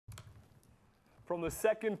From the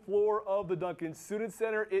second floor of the Duncan Student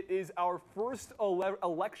Center, it is our first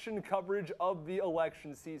election coverage of the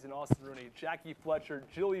election season. Austin Rooney, Jackie Fletcher,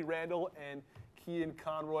 Jillie, Randle, and Cian,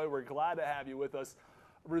 Conroy. We're glad to have you with us.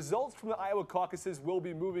 Results from the Iowa caucuses will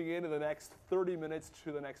be moving in the next 30 minutes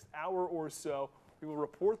to the next hour or so. We will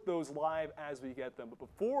report those live as we get them. But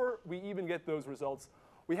before we even get those results,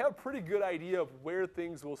 we have a pretty good idea of where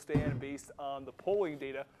things will stand based on the polling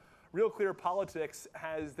data. Real Clear Politics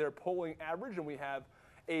has their polling average, and we have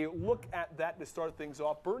a look at that to start things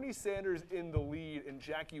off. Bernie Sanders in the lead, and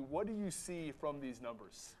Jackie, what do you see from these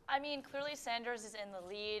numbers? I mean, clearly Sanders is in the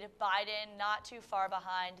lead. Biden not too far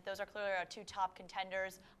behind. Those are clearly our two top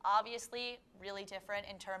contenders. Obviously, really different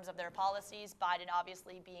in terms of their policies. Biden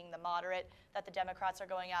obviously being the moderate that the Democrats are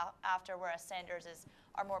going out after, whereas Sanders is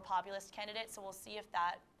our more populist candidate. So we'll see if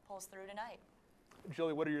that pulls through tonight.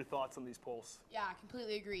 Jillie, what are your thoughts on these polls? Yeah, I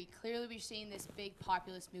completely agree. Clearly, we've seen this big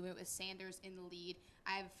populist movement with Sanders in the lead.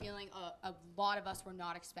 I have a feeling a lot of us were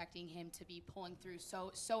not expecting him to be pulling through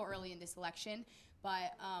so early in this election,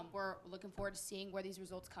 but we're looking forward to seeing where these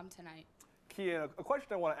results come tonight. Cian, a question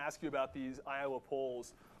I want to ask you about these Iowa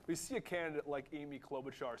polls. We see a candidate like Amy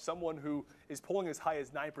Klobuchar, someone who is polling as high as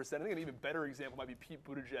 9%. I think an even better example might be Pete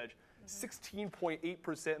Buttigieg.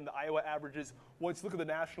 16.8% in the Iowa averages. Once you look at the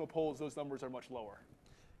national polls, those numbers are much lower.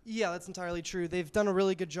 Yeah, that's entirely true. They've done a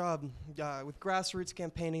really good job with grassroots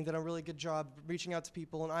campaigning. Done a really good job reaching out to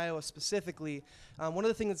people in Iowa specifically. One of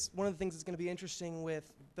the things that's going to be interesting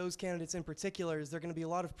with those candidates in particular is there are going to be a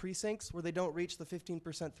lot of precincts where they don't reach the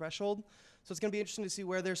 15% threshold. So it's going to be interesting to see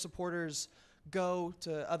where their supporters go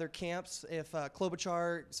to other camps. If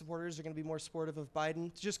Klobuchar supporters are going to be more supportive of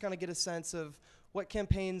Biden, to just kind of get a sense of what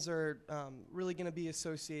campaigns are really going to be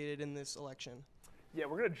associated in this election. Yeah,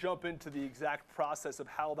 we're going to jump into the exact process of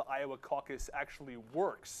how the Iowa caucus actually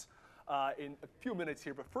works in a few minutes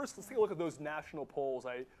here. But first, let's take a look at those national polls.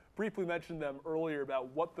 I briefly mentioned them earlier about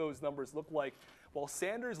what those numbers look like. While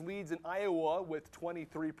Sanders leads in Iowa with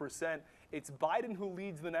 23%, it's Biden who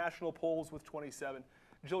leads the national polls with 27%.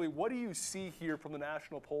 Jillie, what do you see here from the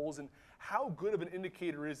national polls, and how good of an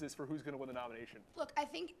indicator is this for who's going to win the nomination? Look, I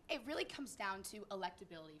think it really comes down to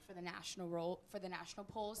electability for the national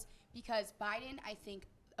polls, because Biden, I think,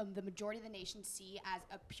 the majority of the nation see as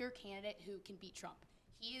a pure candidate who can beat Trump.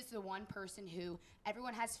 He is the one person who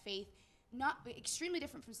everyone has faith. Not extremely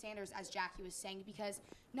different from Sanders, as Jackie was saying, because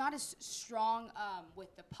not as strong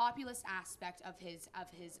with the populist aspect of his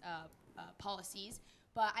policies.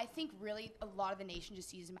 But I think really a lot of the nation just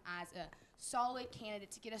sees him as a solid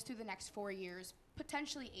candidate to get us through the next 4 years,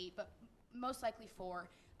 potentially 8, but most likely 4,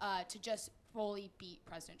 to just fully beat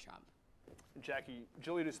President Trump. Jackie,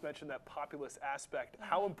 Jillie just mentioned that populist aspect.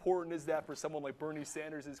 How important is that for someone like Bernie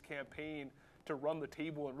Sanders' campaign to run the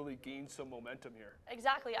table and really gain some momentum here?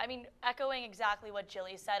 Exactly. I mean, echoing exactly what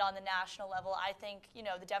Jillie said on the national level, I think,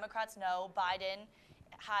 the Democrats know Biden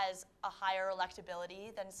has a higher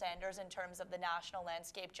electability than Sanders in terms of the national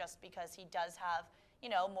landscape, just because he does have,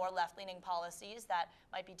 more left-leaning policies that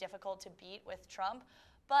might be difficult to beat with Trump.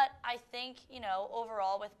 But I think,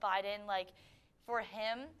 overall with Biden, for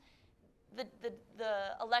him, the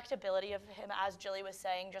electability of him, as Jillie was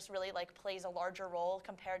saying, just really plays a larger role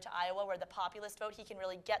compared to Iowa, where the populist vote, he can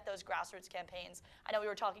really get those grassroots campaigns. I know we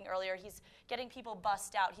were talking earlier, he's getting people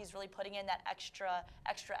bussed out. He's really putting in that extra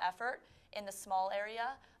effort in the small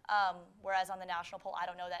area, whereas on the national poll, I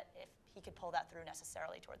don't know that if he could pull that through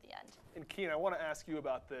necessarily toward the end. And Cian, I want to ask you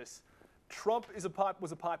about this. Trump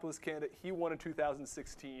was a populist candidate. He won in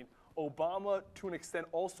 2016. Obama, to an extent,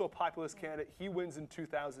 also a populist candidate. He wins in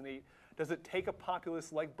 2008. Does it take a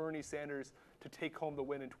populist like Bernie Sanders to take home the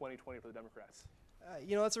win in 2020 for the Democrats?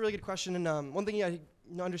 That's a really good question. And one thing I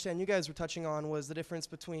understand you guys were touching on was the difference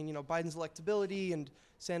between, Biden's electability and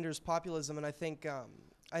Sanders' populism. And I think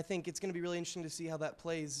it's going to be really interesting to see how that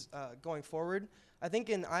plays going forward. I think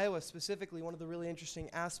in Iowa specifically, one of the really interesting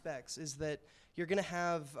aspects is that you're going to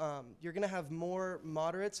have more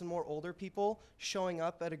moderates and more older people showing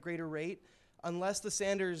up at a greater rate, unless the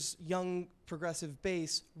Sanders young progressive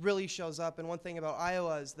base really shows up. And one thing about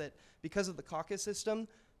Iowa is that because of the caucus system,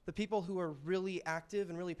 the people who are really active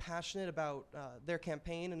and really passionate about their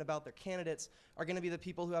campaign and about their candidates are going to be the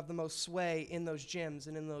people who have the most sway in those gyms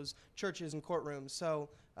and in those churches and courtrooms. So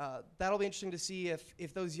that'll be interesting to see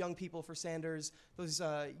if those young people for Sanders, those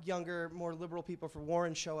younger, more liberal people for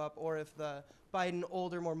Warren show up, or if the Biden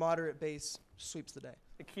older, more moderate base sweeps the day.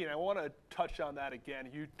 And Cian, I want to touch on that again.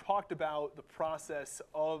 You talked about the process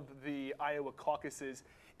of the Iowa caucuses.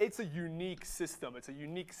 It's a unique system. It's a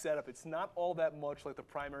unique setup. It's not all that much like the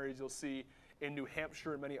primaries you'll see in New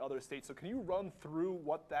Hampshire and many other states. So can you run through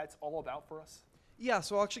what that's all about for us? Yeah,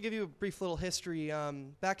 so I'll actually give you a brief little history.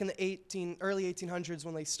 Back in the early 1800s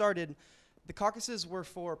when they started, the caucuses were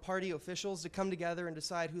for party officials to come together and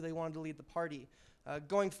decide who they wanted to lead the party.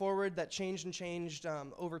 Going forward, that changed and changed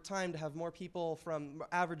over time to have more people from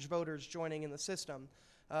average voters joining in the system.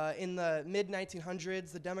 In the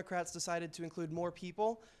mid-1900s, the Democrats decided to include more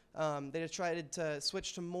people. They decided to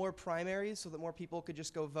switch to more primaries so that more people could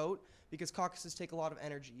just go vote, because caucuses take a lot of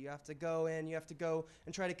energy. You have to go in, you have to go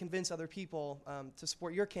and try to convince other people to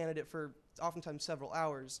support your candidate for oftentimes several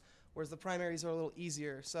hours, whereas the primaries are a little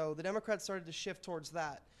easier. So the Democrats started to shift towards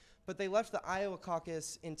that. But they left the Iowa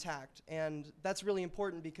caucus intact, and that's really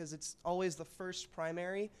important because it's always the first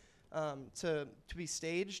primary to be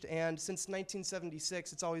staged, and since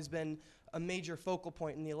 1976 it's always been a major focal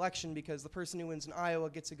point in the election because the person who wins in Iowa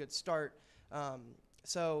gets a good start.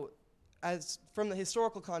 So as from the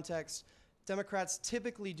historical context, Democrats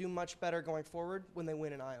typically do much better going forward when they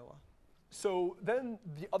win in Iowa. So then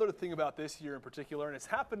the other thing about this year in particular, and it's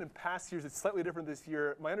happened in past years, it's slightly different this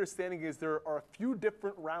year. My understanding is there are a few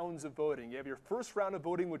different rounds of voting. You have your first round of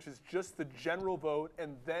voting, which is just the general vote,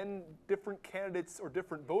 and then different candidates or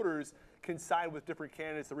different voters can side with different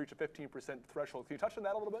candidates to reach a 15% threshold. Can you touch on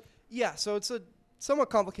that a little bit? Yeah, so it's a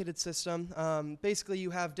somewhat complicated system. Basically,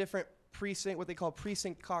 you have different what they call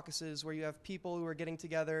precinct caucuses, where you have people who are getting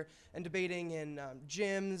together and debating in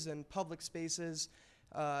gyms and public spaces.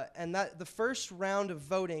 And the first round of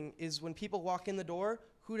voting is when people walk in the door,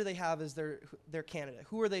 who do they have as their candidate?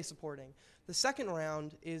 Who are they supporting? The second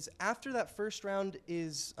round is after that first round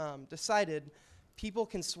is decided, people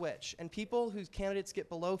can switch. And people whose candidates get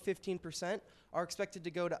below 15% are expected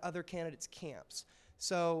to go to other candidates' camps.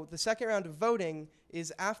 So the second round of voting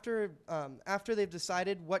is after they've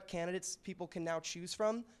decided what candidates people can now choose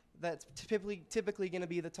from. That's typically going to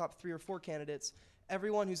be the top 3 or 4 candidates.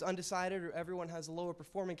 Everyone who's undecided or everyone has a lower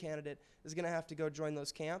performing candidate is going to have to go join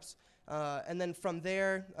those camps. And then from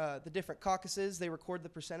there, the different caucuses, they record the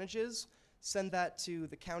percentages, send that to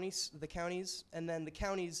the counties, and then the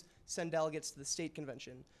counties send delegates to the state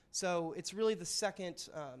convention. So it's really the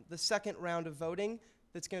second round of voting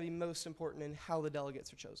that's going to be most important in how the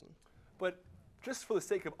delegates are chosen. But just for the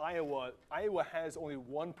sake of Iowa, Iowa has only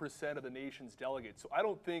 1% of the nation's delegates. So I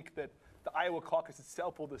don't think that the Iowa caucus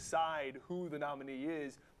itself will decide who the nominee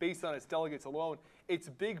is based on its delegates alone. It's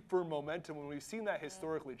big for momentum, and we've seen that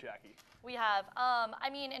historically, Jackie. We have. I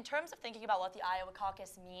mean, in terms of thinking about what the Iowa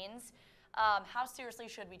caucus means, how seriously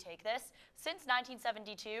should we take this? Since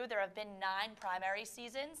 1972, there have been 9 primary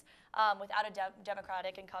seasons without a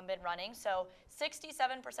Democratic incumbent running. So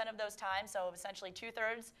 67% of those times, so essentially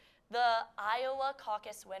 2/3, the Iowa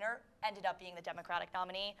caucus winner ended up being the Democratic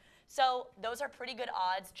nominee. So those are pretty good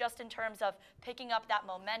odds just in terms of picking up that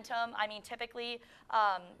momentum. I mean, typically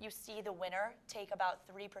you see the winner take about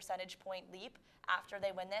 3 percentage point leap after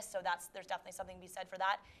they win this. So there's definitely something to be said for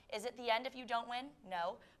that. Is it the end if you don't win?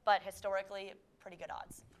 No, but historically, pretty good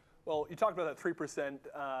odds. Well, you talked about that 3%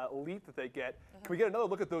 leap that they get. Can we get another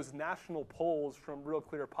look at those national polls from Real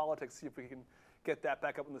Clear Politics, see if we can get that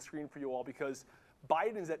back up on the screen for you all, because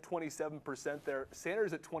Biden's at 27% there,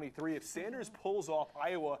 Sanders at 23%. If Sanders pulls off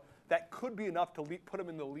Iowa, that could be enough to put him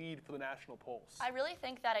in the lead for the national polls. I really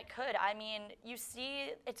think that it could. I mean, you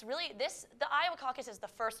see, it's really the Iowa caucus is the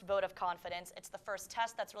first vote of confidence. It's the first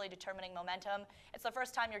test that's really determining momentum. It's the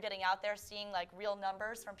first time you're getting out there seeing like real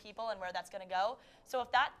numbers from people and where that's going to go. So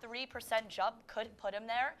if that 3% jump could put him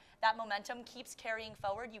there, that momentum keeps carrying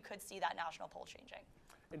forward, you could see that national poll changing.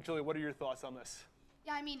 And Jillie, what are your thoughts on this?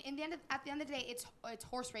 Yeah, I mean, at the end of the day, it's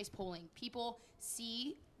horse race polling. People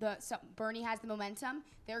see Bernie has the momentum.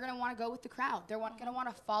 They're going to want to go with the crowd. They're going to want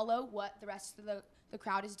to follow what the rest of the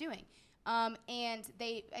crowd is doing. And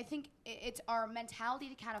I think it's our mentality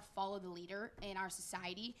to kind of follow the leader in our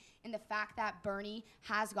society, and the fact that Bernie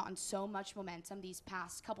has gotten so much momentum these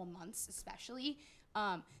past couple months, especially,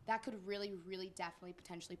 that could really, really, definitely,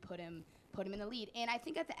 potentially put him in the lead. And I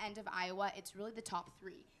think at the end of Iowa, it's really the top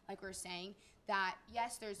 3, like we were saying. That,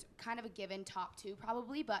 yes, there's kind of a given top 2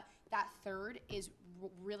 probably, but that third is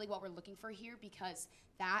really what we're looking for here, because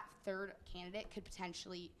that third candidate could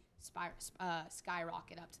potentially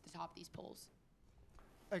skyrocket up to the top of these polls.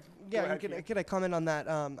 Can I comment on that?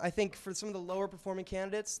 I think for some of the lower performing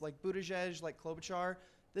candidates, like Buttigieg, like Klobuchar,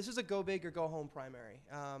 this is a go big or go home primary.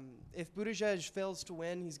 If Buttigieg fails to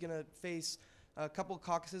win, he's going to face a couple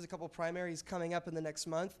caucuses, a couple primaries coming up in the next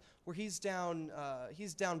month, where he's down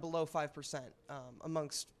below 5%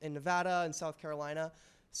 in Nevada and South Carolina.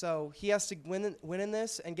 So he has to win in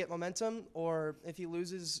this and get momentum, or if he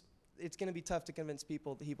loses, it's going to be tough to convince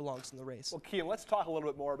people that he belongs in the race. Well, Cian, let's talk a little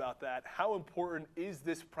bit more about that. How important is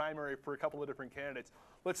this primary for a couple of different candidates?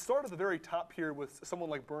 Let's start at the very top here with someone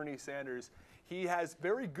like Bernie Sanders. He has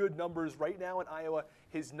very good numbers right now in Iowa.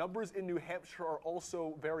 His numbers in New Hampshire are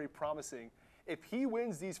also very promising. If he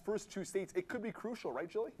wins these first 2 states, it could be crucial, right,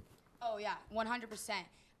 Jillie? Oh yeah, 100%.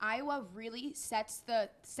 Iowa really sets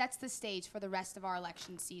the stage for the rest of our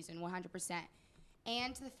election season, 100%.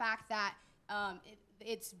 And the fact that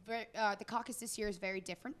the caucus this year is very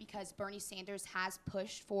different because Bernie Sanders has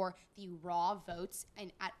pushed for the raw votes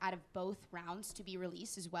and out of both rounds to be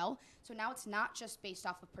released as well. So now it's not just based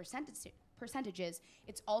off of percentages,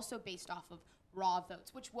 it's also based off of raw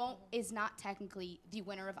votes, which is not technically the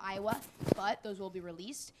winner of Iowa, but those will be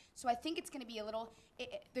released. So I think it's going to be a little.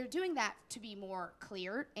 They're doing that to be more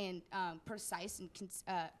clear and precise and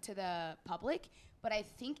to the public. But I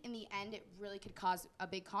think in the end, it really could cause a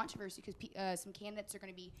big controversy because some candidates are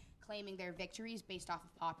going to be claiming their victories based off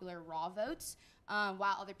of popular raw votes,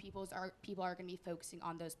 while other people are going to be focusing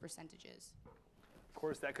on those percentages. Of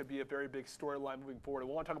course, that could be a very big storyline moving forward. I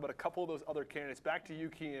want to talk about a couple of those other candidates. Back to you,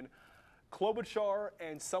 Cian. Klobuchar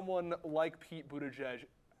and someone like Pete Buttigieg,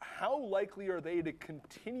 how likely are they to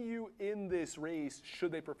continue in this race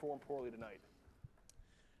should they perform poorly tonight?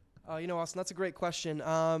 Austin, that's a great question.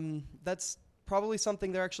 That's probably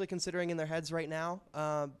something they're actually considering in their heads right now.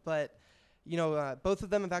 But both of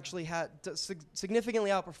them have actually had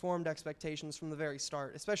significantly outperformed expectations from the very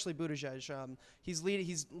start, especially Buttigieg.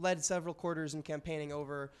 He's led several quarters in campaigning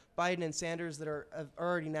over Biden and Sanders that are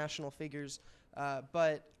already national figures.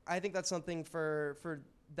 But I think that's something for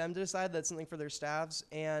them to decide. That's something for their staffs.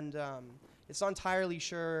 And it's not entirely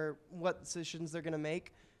sure what decisions they're going to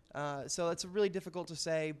make. So it's really difficult to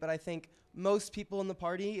say. But I think most people in the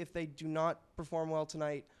party, if they do not perform well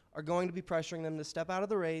tonight, are going to be pressuring them to step out of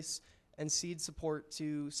the race and cede support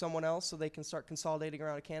to someone else so they can start consolidating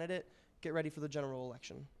around a candidate, get ready for the general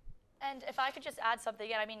election. And if I could just add something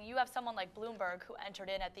in, I mean, you have someone like Bloomberg who entered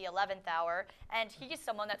in at the 11th hour, and he's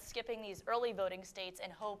someone that's skipping these early voting states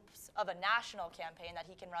in hopes of a national campaign that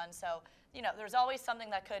he can run. So, there's always something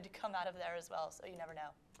that could come out of there as well, so you never know.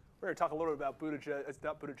 We're going to talk a little bit about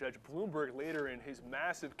Bloomberg later in his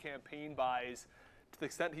massive campaign buys. To the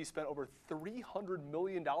extent he spent over $300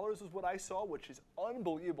 million is what I saw, which is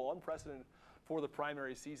unbelievable, unprecedented for the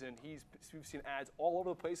primary season. We've seen ads all over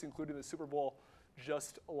the place, including the Super Bowl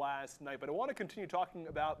just last night. But I want to continue talking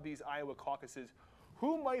about these Iowa caucuses.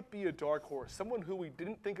 Who might be a dark horse, someone who we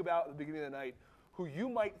didn't think about at the beginning of the night, who you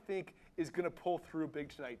might think is going to pull through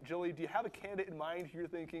big tonight? Jillie, do you have a candidate in mind who you're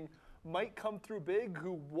thinking might come through big,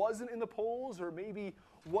 who wasn't in the polls or maybe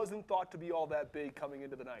wasn't thought to be all that big coming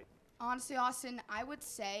into the night? Honestly, Austin, I would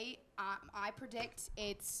say I predict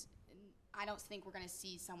I don't think we're going to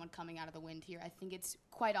see someone coming out of the wind here. I think it's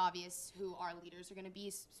quite obvious who our leaders are going to be,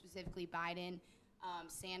 specifically Biden,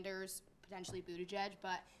 Sanders, potentially Buttigieg,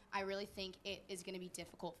 but I really think it is going to be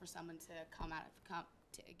difficult for someone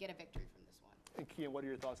to get a victory from this one. And Cian, what are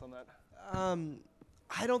your thoughts on that?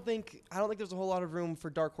 I don't think there's a whole lot of room for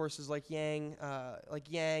dark horses like Yang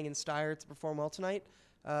and Steyer to perform well tonight.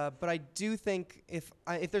 But I do think if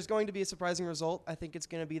there's going to be a surprising result, I think it's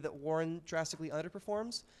going to be that Warren drastically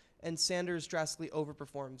underperforms and Sanders drastically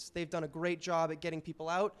overperforms. They've done a great job at getting people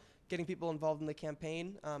out, getting people involved in the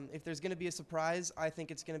campaign. If there's going to be a surprise, I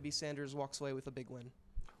think it's going to be Sanders walks away with a big win.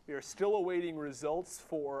 We are still awaiting results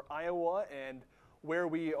for Iowa and where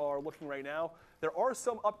we are looking right now. There are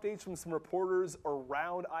some updates from some reporters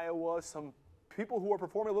around Iowa, some people who are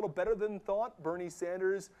performing a little better than thought. Bernie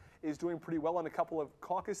Sanders is doing pretty well on a couple of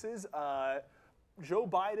caucuses. Joe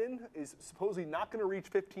Biden is supposedly not going to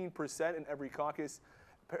reach 15% in every caucus.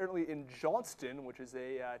 Apparently in Johnston, which is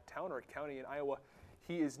a town or a county in Iowa,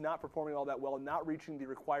 he is not performing all that well, not reaching the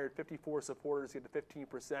required 54 supporters to get to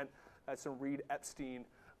 15%. That's from Reed Epstein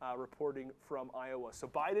reporting from Iowa. So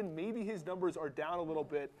Biden, maybe his numbers are down a little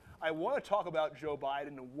bit. I want to talk about Joe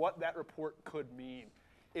Biden and what that report could mean.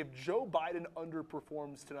 If Joe Biden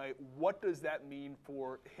underperforms tonight, what does that mean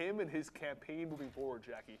for him and his campaign moving forward,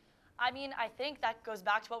 Jackie? I mean, I think that goes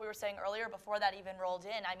back to what we were saying earlier before that even rolled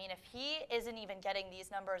in. I mean, if he isn't even getting these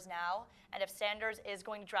numbers now, and if Sanders is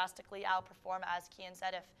going to drastically outperform, as Cian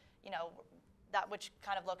said, if, that which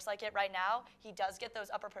kind of looks like it right now, he does get those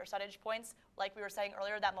upper percentage points. Like we were saying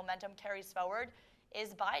earlier, that momentum carries forward.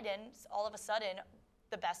 Is Biden all of a sudden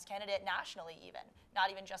the best candidate nationally even? Not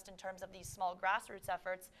even just in terms of these small grassroots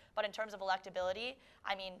efforts, but in terms of electability.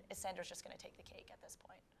 I mean, is Sanders just going to take the cake at this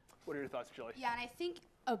point? What are your thoughts, Jillie? Yeah, and I think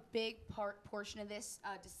a big portion of this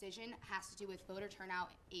decision has to do with voter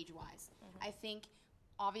turnout age-wise. Mm-hmm. I think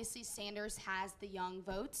obviously Sanders has the young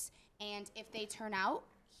votes, and if they turn out,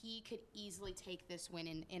 he could easily take this win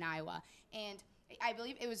in Iowa. And I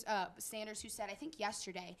believe it was Sanders who said, I think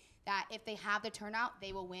yesterday, that if they have the turnout,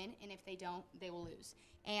 they will win, and if they don't, they will lose.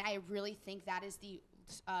 And I really think that is the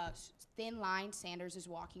thin line Sanders is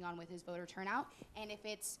walking on with his voter turnout. And if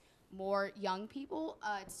it's more young people,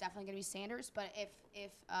 it's definitely going to be Sanders. But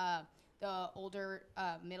if the older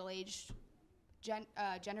middle-aged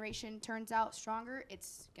generation turns out stronger,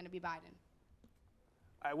 it's going to be Biden.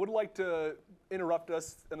 I would like to interrupt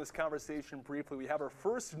us in this conversation briefly. We have our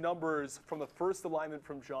first numbers from the first alignment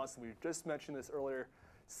from Johnson. We just mentioned this earlier.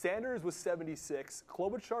 Sanders was 76,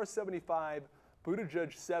 Klobuchar 75,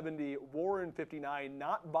 Buttigieg 70, Warren 59,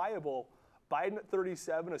 not viable. Biden at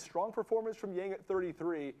 37, a strong performance from Yang at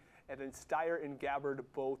 33, and then Steyer and Gabbard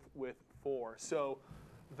both with 4. So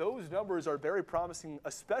those numbers are very promising,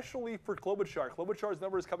 especially for Klobuchar. Klobuchar's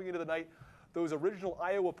numbers coming into the night, those original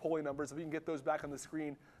Iowa polling numbers, if we can get those back on the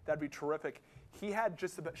screen, that'd be terrific. She had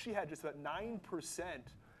just about 9%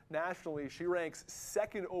 nationally. She ranks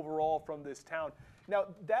 2nd overall from this town. Now,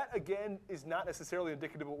 that again is not necessarily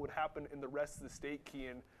indicative of what would happen in the rest of the state,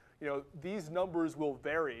 Cian. You know, these numbers will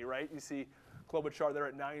vary, right? You see Klobuchar there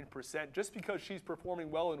at 9%. Just because she's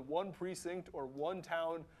performing well in one precinct or one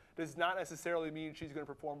town does not necessarily mean she's going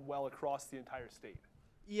to perform well across the entire state.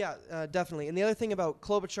 Yeah, definitely. And the other thing about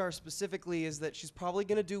Klobuchar specifically is that she's probably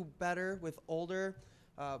going to do better with older,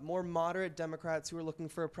 more moderate Democrats who are looking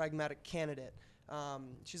for a pragmatic candidate.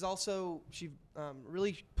 She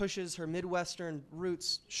really pushes her Midwestern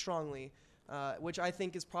roots strongly, which I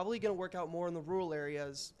think is probably going to work out more in the rural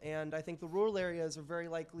areas. And I think the rural areas are very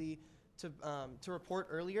likely to report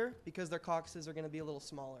earlier because their caucuses are going to be a little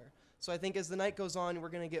smaller. So I think as the night goes on, we're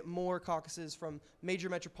going to get more caucuses from major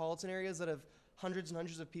metropolitan areas that have hundreds and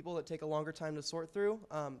hundreds of people that take a longer time to sort through,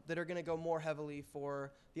 that are going to go more heavily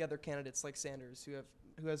for the other candidates like Sanders,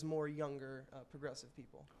 who has more younger progressive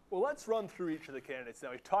people. Well, let's run through each of the candidates now.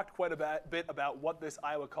 We've talked quite a bit about what this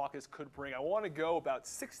Iowa caucus could bring. I want to go about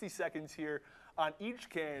 60 seconds here on each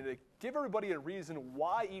candidate, give everybody a reason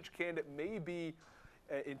why each candidate may be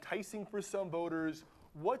enticing for some voters.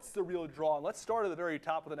 What's the real draw? And let's start at the very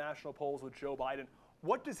top of the national polls with Joe Biden.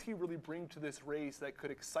 What does he really bring to this race that could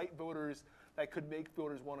excite voters, that could make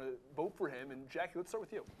voters want to vote for him? And Jackie, let's start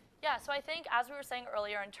with you. Yeah, so I think, as we were saying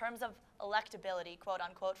earlier, in terms of electability, quote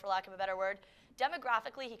unquote, for lack of a better word,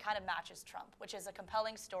 demographically, he kind of matches Trump, which is a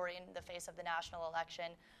compelling story in the face of the national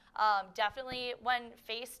election. Definitely, when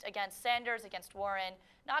faced against Sanders, against Warren,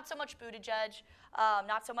 not so much Buttigieg,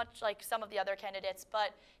 not so much like some of the other candidates,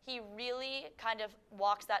 but he really kind of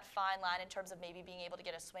walks that fine line in terms of maybe being able to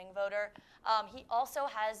get a swing voter. He also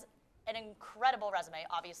has an incredible resume,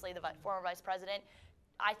 obviously, the former vice president.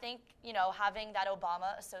 I think, you know, having that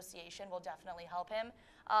Obama association will definitely help him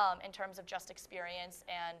in terms of just experience,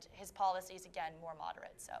 and his policies, again, more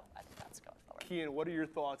moderate. So I think that's going forward. Cian, what are your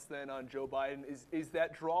thoughts then on Joe Biden? Is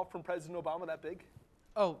that draw from President Obama that big?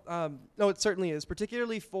 Oh, no, it certainly is,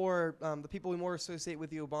 particularly for the people we more associate with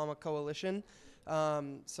the Obama coalition.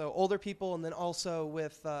 So older people, and then also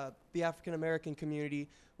with the African-American community,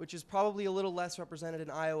 which is probably a little less represented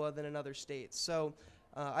in Iowa than in other states. So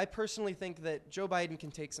I personally think that Joe Biden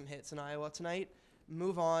can take some hits in Iowa tonight,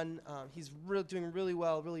 move on. He's doing really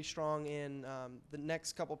well, really strong in the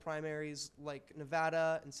next couple primaries like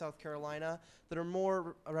Nevada and South Carolina that are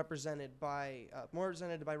more represented by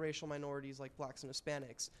racial minorities like blacks and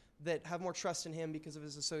Hispanics that have more trust in him because of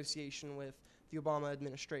his association with the Obama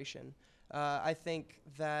administration. I think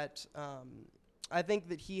that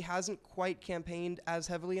he hasn't quite campaigned as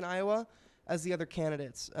heavily in Iowa as the other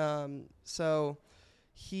candidates. So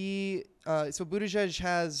Buttigieg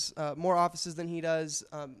has more offices than he does.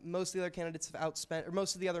 Most of the other candidates have outspent, or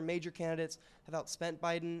most of the other major candidates have outspent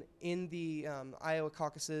Biden in the Iowa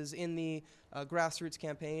caucuses, in the grassroots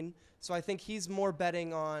campaign. So I think he's more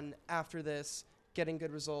betting on, after this, getting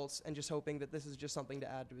good results and just hoping that this is just something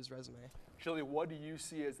to add to his resume. Jillie, what do you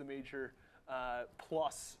see as the major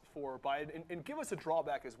plus for Biden? And give us a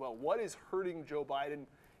drawback as well. What is hurting Joe Biden?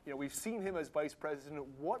 You know, we've seen him as vice president.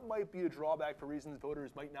 What might be a drawback for reasons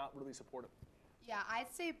voters might not really support him? Yeah,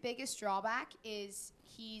 I'd say biggest drawback is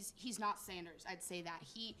he's not Sanders. I'd say that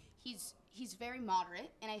he's very moderate,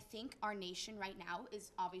 and I think our nation right now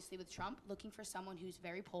is obviously with Trump looking for someone who's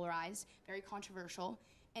very polarized, very controversial,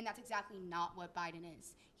 and that's exactly not what Biden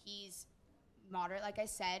is. He's moderate, like I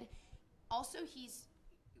said. Also, he's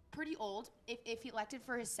pretty old. If he elected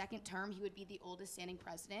for his second term, he would be the oldest standing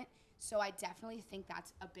president. So I definitely think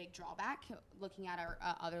that's a big drawback. Looking at our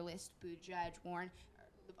other list, Buttigieg, Warren,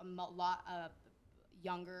 a lot of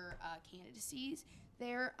younger candidacies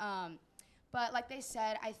there. But like they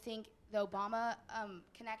said, I think the Obama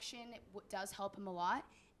connection does help him a lot.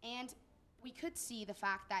 And we could see the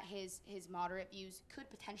fact that his moderate views could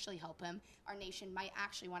potentially help him. Our nation might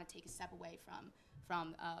actually want to take a step away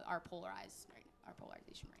from our polarization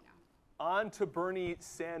right now. On to Bernie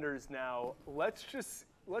Sanders now. Let's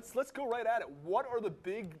go right at it. What are the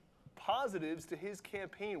big positives to his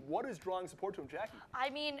campaign? What is drawing support to him, Jackie? I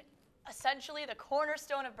mean, essentially, the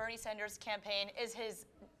cornerstone of Bernie Sanders' campaign is his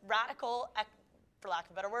radical, for lack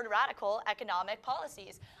of a better word, radical economic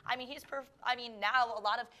policies. I mean, now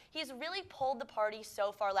he's really pulled the party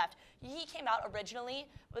so far left. He came out originally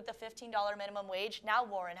with the $15 minimum wage. Now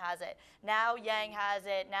Warren has it. Now Yang has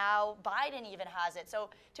it. Now Biden even has it. So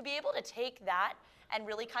to be able to take that and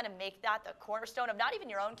really kind of make that the cornerstone of not even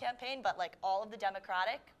your own campaign, but like all of the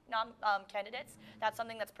Democratic candidates, that's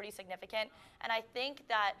something that's pretty significant. And I think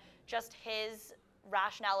that just his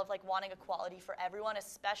rationale of like wanting equality for everyone,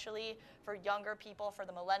 especially for younger people, for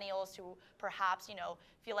the millennials who perhaps,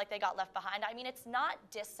 feel like they got left behind. I mean, it's not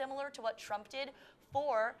dissimilar to what Trump did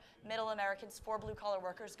for middle Americans, for blue-collar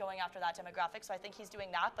workers going after that demographic. So I think he's doing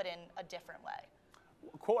that, but in a different way.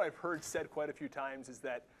 A quote I've heard said quite a few times is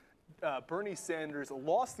that Bernie Sanders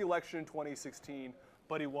lost the election in 2016,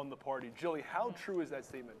 but he won the party. Jillie, how true is that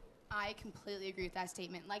statement? I completely agree with that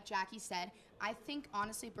statement. Like Jackie said, I think,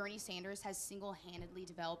 honestly, Bernie Sanders has single-handedly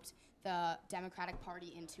developed the Democratic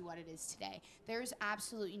Party into what it is today. There's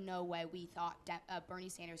absolutely no way we thought Bernie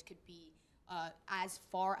Sanders could be as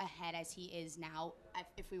far ahead as he is now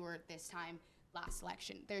if we were at this time last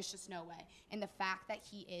election. There's just no way. And the fact that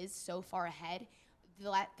he is so far ahead,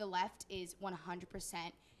 the left is 100%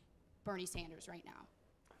 Bernie Sanders right now.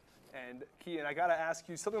 And Cian, I got to ask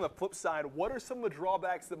you something on the flip side. What are some of the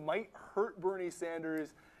drawbacks that might hurt Bernie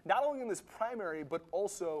Sanders, not only in this primary, but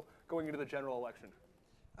also going into the general election?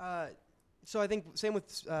 So I think same with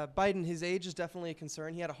Biden. His age is definitely a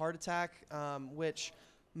concern. He had a heart attack, which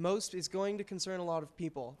most is going to concern a lot of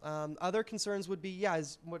people. Other concerns would be,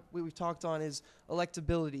 is what we've talked on is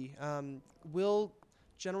electability. Will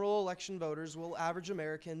general election voters, will average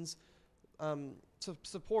Americans to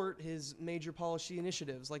support his major policy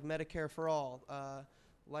initiatives like Medicare for all,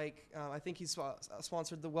 I think he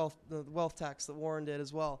sponsored the wealth tax that Warren did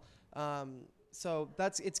as well. So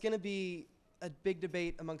it's going to be a big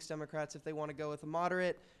debate amongst Democrats if they want to go with a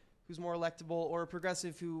moderate who's more electable or a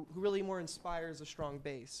progressive who really more inspires a strong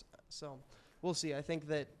base. So we'll see. I think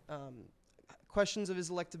that questions of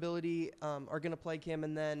his electability are going to plague him,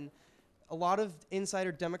 and then a lot of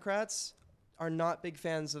insider Democrats are not big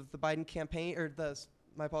fans of the Biden campaign, or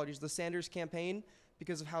the Sanders campaign,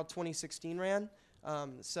 because of how 2016 ran.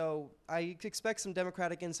 So I expect some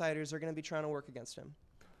Democratic insiders are going to be trying to work against him.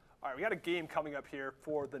 All right, we got a game coming up here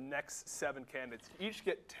for the next 7 candidates. You each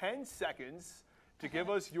get 10 seconds to give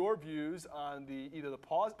us your views on either the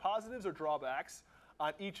positives or drawbacks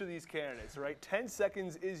on each of these candidates, all right? 10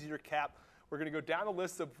 seconds is your cap. We're going to go down the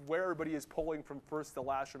list of where everybody is polling from first to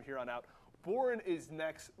last from here on out. Warren is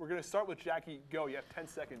next. We're going to start with Jackie. Go. You have 10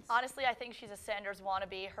 seconds. Honestly, I think she's a Sanders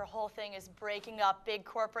wannabe. Her whole thing is breaking up big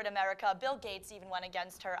corporate America. Bill Gates even went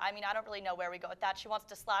against her. I mean, I don't really know where we go with that. She wants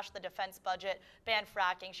to slash the defense budget, ban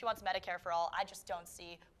fracking. She wants Medicare for all. I just don't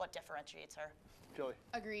see what differentiates her. Jillie.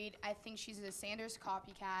 Agreed. I think she's a Sanders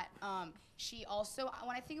copycat. She also,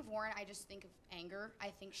 when I think of Warren, I just think of anger. I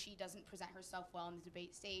think she doesn't present herself well on the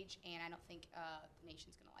debate stage, and I don't think the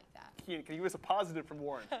nation's going to like that. Cian, can you give us a positive from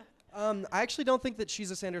Warren? I actually don't think that she's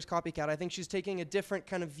a Sanders copycat. I think she's taking a different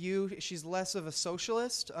kind of view. She's less of a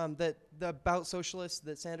socialist, about socialists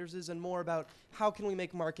that Sanders is, and more about how can we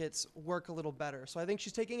make markets work a little better. So I think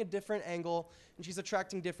she's taking a different angle, and she's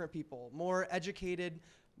attracting different people, more educated,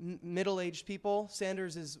 middle-aged people.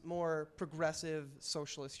 Sanders is more progressive,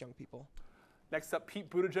 socialist young people. Next up, Pete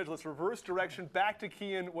Buttigieg. Let's reverse direction. Back to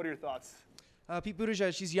Cian. What are your thoughts? Pete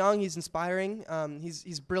Buttigieg, he's young, he's inspiring,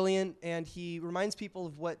 he's brilliant, and he reminds people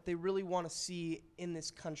of what they really want to see in this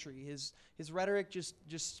country. His rhetoric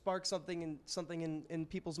just sparks something in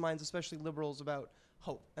people's minds, especially liberals, about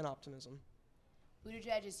hope and optimism.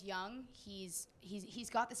 Buttigieg is young. He's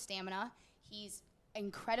got the stamina. He's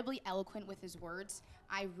incredibly eloquent with his words.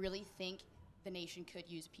 I really think the nation could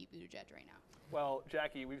use Pete Buttigieg right now. Well,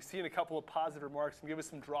 Jackie, we've seen a couple of positive remarks. Can you give us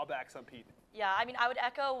some drawbacks on Pete? Yeah, I mean, I would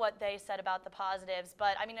echo what they said about the positives,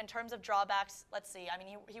 but I mean, in terms of drawbacks, let's see. I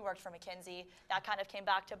mean, he worked for McKinsey. That kind of came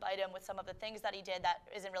back to bite him with some of the things that he did that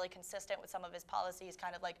isn't really consistent with some of his policies,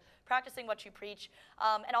 kind of like practicing what you preach.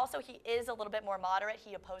 And also, he is a little bit more moderate.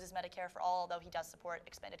 He opposes Medicare for all, although he does support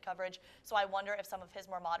expanded coverage. So I wonder if some of his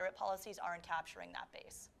more moderate policies aren't capturing that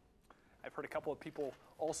base. I've heard a couple of people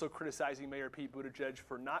also criticizing Mayor Pete Buttigieg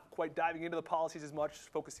for not quite diving into the policies as much,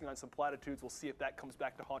 focusing on some platitudes. We'll see if that comes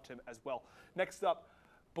back to haunt him as well. Next up,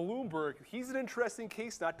 Bloomberg, he's an interesting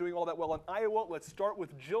case, not doing all that well in Iowa. Let's start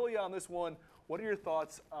with Jillie on this one. What are your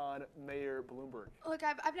thoughts on Mayor Bloomberg? Look,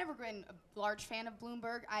 I've never been a large fan of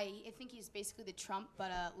Bloomberg. I think he's basically the Trump,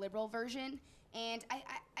 but a liberal version. And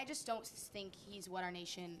I just don't think he's what our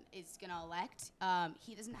nation is going to elect.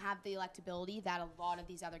 He doesn't have the electability that a lot of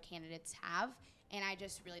these other candidates have, and I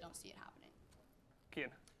just really don't see it happening.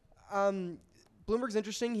 Cian. Bloomberg's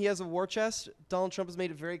interesting. He has a war chest. Donald Trump has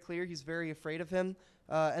made it very clear he's very afraid of him.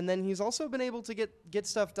 And then he's also been able to get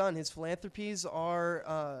stuff done. His philanthropies are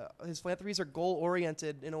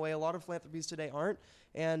goal-oriented in a way a lot of philanthropies today aren't.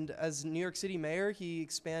 And as New York City mayor, he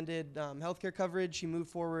expanded healthcare coverage. He moved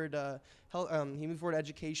forward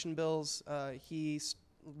education bills. He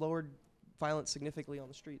lowered violence significantly on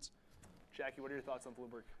the streets. Jackie, what are your thoughts on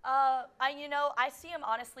Bloomberg? I see him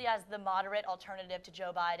honestly as the moderate alternative to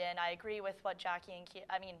Joe Biden. I agree with what I'm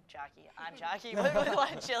Jackie, with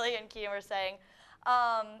what Jillie and Cian were saying.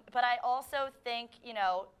 But I also think,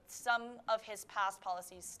 some of his past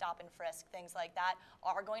policies, stop and frisk, things like that,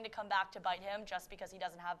 are going to come back to bite him just because he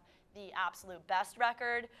doesn't have the absolute best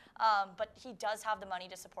record. But he does have the money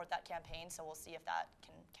to support that campaign, so we'll see if that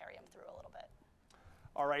can carry him through a little bit.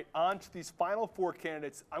 All right, on to these final four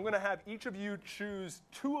candidates. I'm going to have each of you choose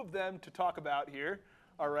two of them to talk about here.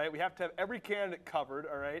 All right, we have to have every candidate covered,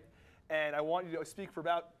 all right? And I want you to speak for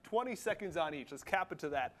about 20 seconds on each. Let's cap it to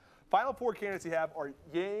that. Final four candidates you have are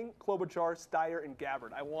Yang, Klobuchar, Steyer, and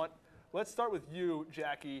Gabbard. Let's start with you,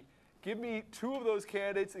 Jackie. Give me two of those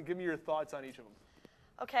candidates and give me your thoughts on each of them.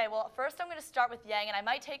 Okay, well, first I'm going to start with Yang, and I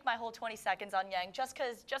might take my whole 20 seconds on Yang just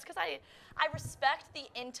because I respect the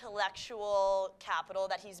intellectual capital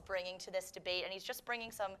that he's bringing to this debate, and he's just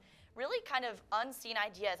bringing some really kind of unseen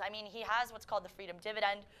ideas. I mean, he has what's called the freedom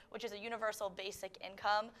dividend, which is a universal basic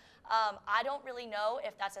income. I don't really know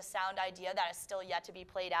if that's a sound idea that is still yet to be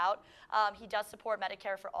played out. He does support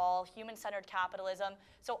Medicare for all, human-centered capitalism.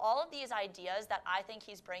 So all of these ideas that I think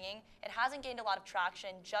he's bringing, it hasn't gained a lot of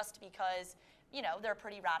traction just because they're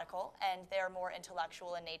pretty radical and they're more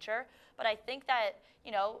intellectual in nature. But I think that,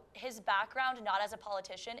 his background, not as a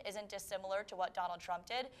politician, isn't dissimilar to what Donald Trump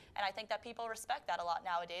did. And I think that people respect that a lot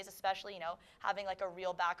nowadays, especially, having like a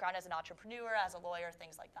real background as an entrepreneur, as a lawyer,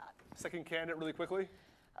 things like that. Second candidate really quickly.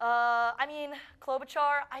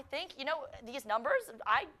 Klobuchar, I think, these numbers,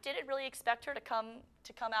 I didn't really expect her to come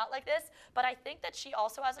out like this, but I think that she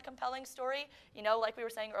also has a compelling story, like we were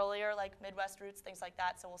saying earlier, like Midwest roots, things like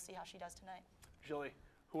that, so we'll see how she does tonight. Jillie,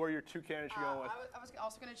 who are your two candidates you're going with? I was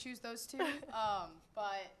also going to choose those two,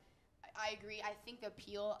 but I agree. I think the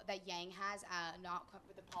appeal that Yang has, not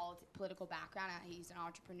with the political background, he's an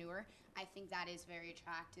entrepreneur, I think that is very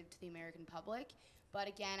attractive to the American public. But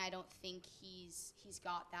again, I don't think he's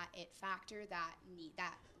got that it factor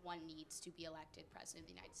that one needs to be elected president of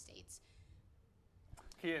the United States.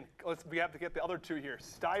 Cian, we have to get the other two here,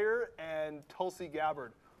 Steyer and Tulsi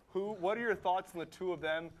Gabbard. What are your thoughts on the two of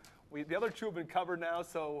them? The other two have been covered now,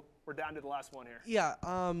 so we're down to the last one here. Yeah,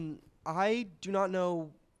 I do not know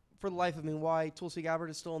for the life of me why Tulsi Gabbard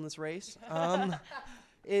is still in this race. I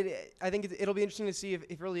think it'll be interesting to see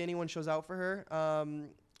if really anyone shows out for her.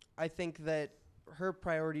 I think that her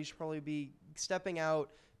priority should probably be stepping out,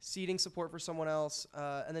 seeding support for someone else,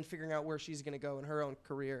 and then figuring out where she's going to go in her own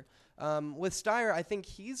career. With Steyer, I think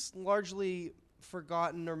he's largely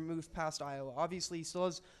forgotten or moved past Iowa. Obviously, he still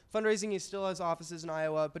has fundraising, he still has offices in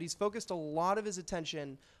Iowa, but he's focused a lot of his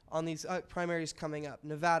attention on these primaries coming up,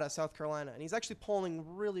 Nevada, South Carolina, and he's actually polling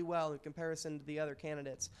really well in comparison to the other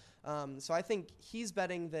candidates. So I think he's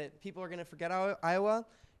betting that people are going to forget Iowa,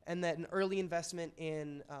 and that an early investment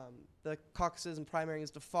in the caucuses and primaries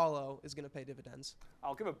to follow is going to pay dividends.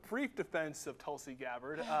 I'll give a brief defense of Tulsi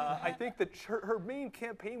Gabbard. I think that her main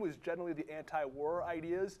campaign was generally the anti-war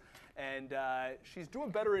ideas, and she's doing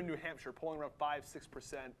better in New Hampshire, polling around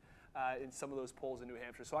 5-6% in some of those polls in New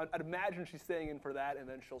Hampshire. So I'd imagine she's staying in for that, and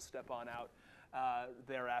then she'll step on out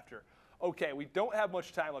thereafter. Okay, we don't have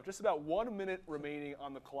much time left, just about 1 minute remaining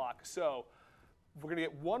on the clock. So we're going to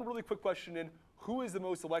get one really quick question in. Who is the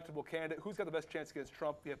most electable candidate? Who's got the best chance against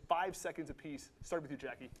Trump? We have 5 seconds apiece. Start with you,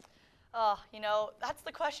 Jackie. That's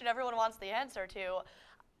the question everyone wants the answer to.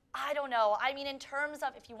 I don't know. I mean, in terms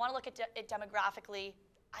of, if you want to look at it demographically,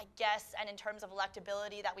 I guess, and in terms of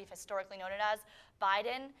electability that we've historically known it as,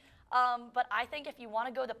 Biden. But I think if you want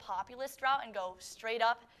to go the populist route and go straight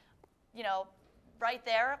up, right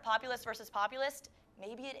there, populist versus populist,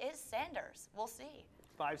 maybe it is Sanders. We'll see.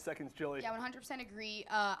 5 seconds, Jillie. Yeah, 100% agree.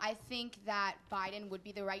 I think that Biden would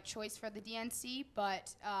be the right choice for the DNC,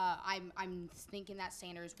 but I'm thinking that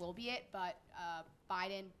Sanders will be it. But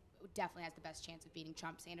Biden definitely has the best chance of beating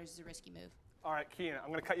Trump. Sanders is a risky move. All right, Cian, I'm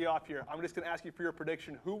going to cut you off here. I'm just going to ask you for your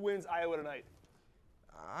prediction. Who wins Iowa tonight?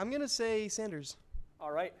 I'm going to say Sanders.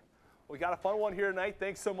 All right. We got a fun one here tonight.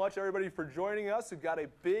 Thanks so much, everybody, for joining us. We've got a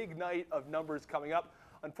big night of numbers coming up.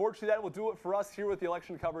 Unfortunately, that will do it for us here with the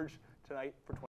election coverage tonight for 20.